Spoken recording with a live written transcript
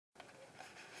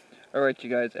Alright you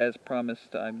guys, as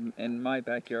promised, I'm in my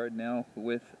backyard now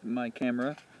with my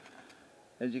camera.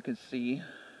 As you can see,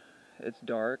 it's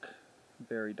dark,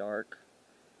 very dark,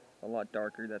 a lot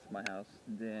darker, that's my house,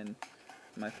 than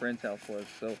my friend's house was.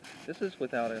 So this is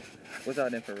without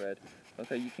infrared.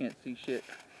 Okay, you can't see shit.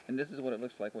 And this is what it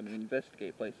looks like when you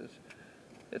investigate places.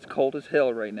 It's cold as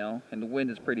hell right now, and the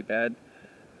wind is pretty bad,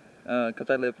 because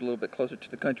I live a little bit closer to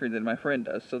the country than my friend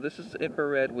does. So this is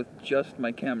infrared with just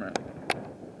my camera.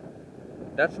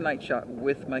 That's night shot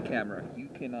with my camera. You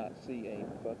cannot see a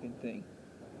fucking thing.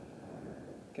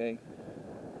 Okay.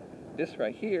 This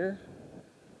right here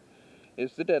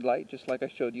is the Deadlite, just like I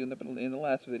showed you in the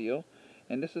last video.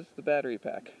 And this is the battery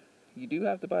pack. You do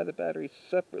have to buy the batteries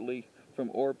separately from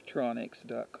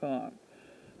orbtronics.com.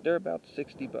 They're about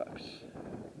 60 bucks.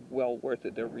 Well worth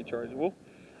it. They're rechargeable.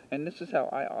 And this is how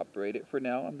I operate it. For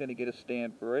now, I'm going to get a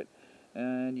stand for it.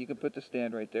 And you can put the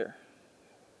stand right there.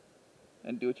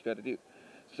 And do what you got to do.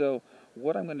 So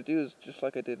what I'm going to do is, just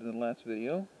like I did in the last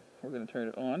video, we're going to turn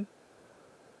it on.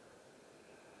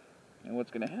 And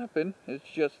what's going to happen is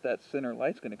just that center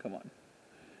light's going to come on.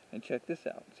 And check this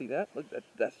out. See that? Look,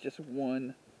 that's just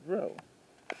one row.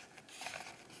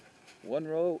 One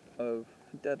row of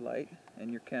Deadlite and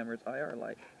your camera's IR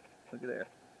light. Look at there.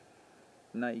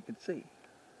 Now you can see.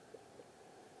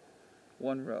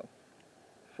 One row.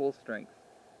 Full strength.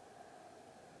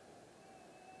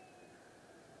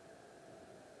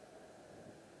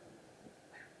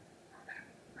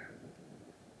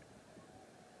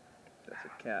 That's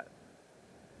a cat.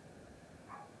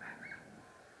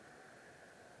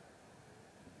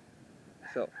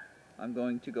 So, I'm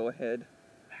going to go ahead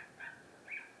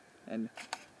and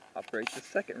operate the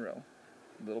second row.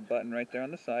 Little button right there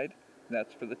on the side.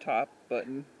 That's for the top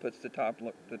button. Puts the top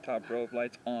row of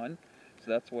lights on.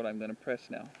 So that's what I'm going to press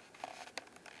now.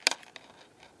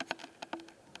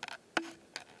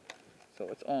 So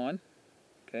it's on.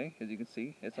 Okay, as you can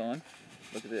see, it's on.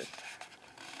 Look at this.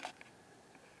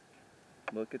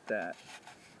 Look at that.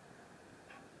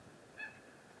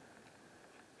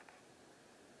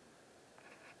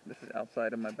 This is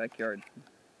outside of my backyard.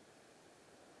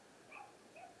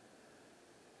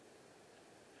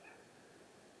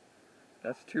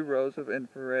 That's 2 rows of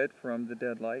infrared from the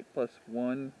Deadlite, plus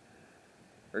 1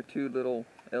 or 2 little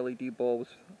LED bulbs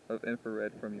of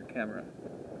infrared from your camera.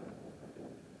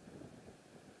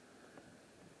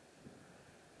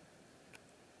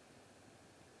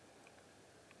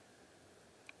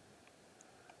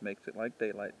 Makes it like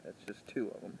daylight. That's just 2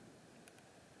 of them.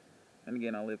 And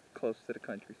again, I live close to the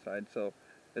countryside, so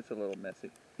it's a little messy.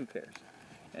 Who cares?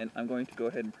 And I'm going to go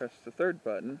ahead and press the third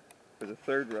button for the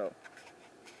third row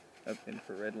of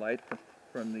infrared light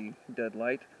from the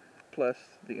Deadlite, plus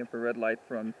the infrared light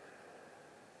from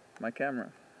my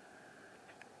camera.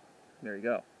 There you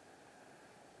go.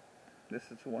 This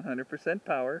is 100%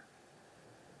 power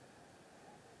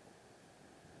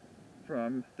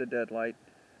from the Deadlite,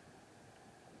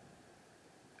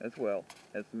 as well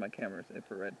as my camera's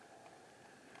infrared.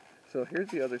 So here's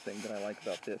the other thing that I like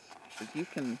about this, is you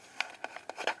can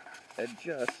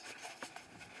adjust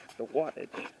the wattage,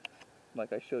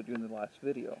 like I showed you in the last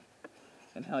video.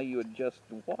 And how you adjust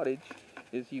the wattage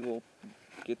is you will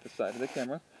get the side of the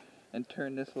camera and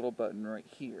turn this little button right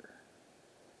here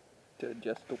to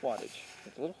adjust the wattage.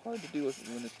 It's a little hard to do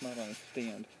when it's not on a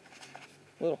stand.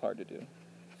 A little hard to do.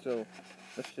 So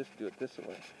let's just do it this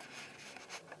way.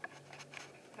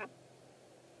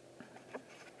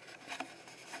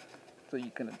 So you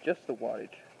can adjust the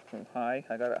wattage from high,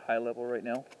 I got it high level right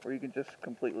now, or you can just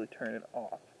completely turn it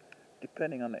off,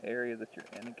 depending on the area that you're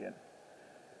in again.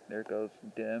 There it goes,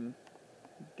 dim,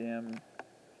 dim,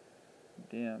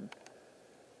 dim.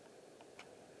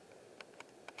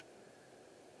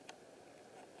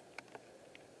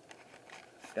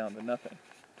 Down to nothing.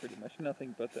 Pretty much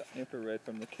nothing but the infrared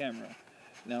from the camera.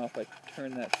 Now if I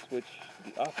turn that switch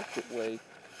the opposite way,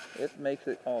 it makes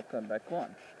it all come back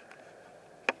on.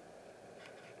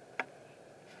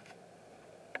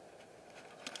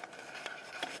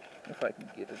 If I can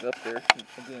get it up there,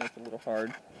 again it's a little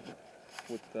hard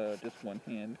with just one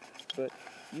hand, but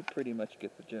you pretty much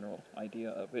get the general idea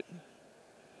of it.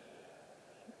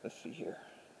 Let's see here.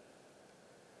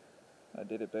 I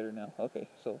did it better now. Okay,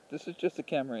 so this is just a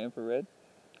camera infrared.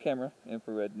 Camera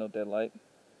infrared, no Deadlite.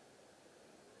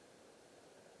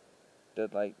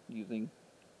 Deadlite using.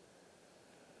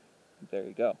 There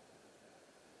you go.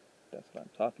 That's what I'm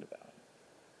talking about.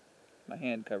 My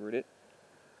hand covered it.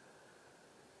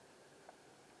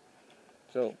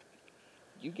 So,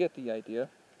 you get the idea.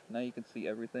 Now you can see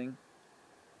everything.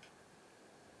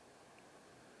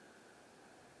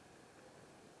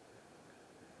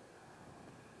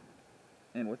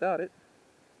 And without it,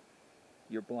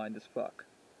 you're blind as fuck.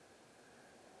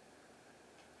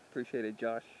 Appreciate it,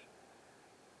 Josh.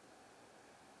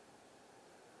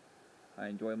 I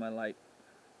enjoy my light.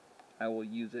 I will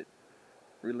use it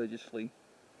religiously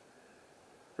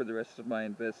for the rest of my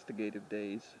investigative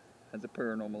days as a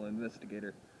paranormal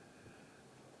investigator.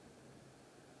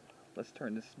 Let's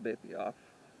turn this baby off.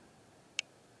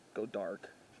 Go dark.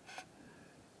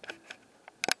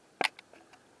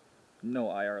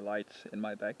 No IR lights in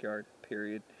my backyard,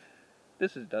 period.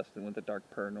 This is Dustin with the Dark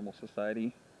Paranormal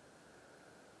Society.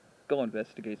 Go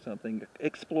investigate something.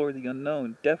 Explore the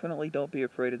unknown. Definitely don't be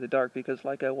afraid of the dark, because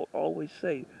like I will always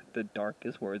say, the dark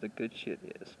is where the good shit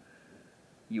is.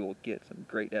 You will get some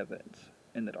great evidence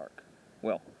in the dark.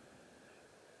 Well,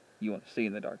 you want to see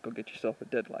in the dark, go get yourself a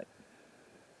Deadlite.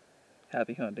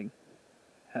 Happy hunting.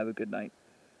 Have a good night.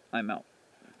 I'm out.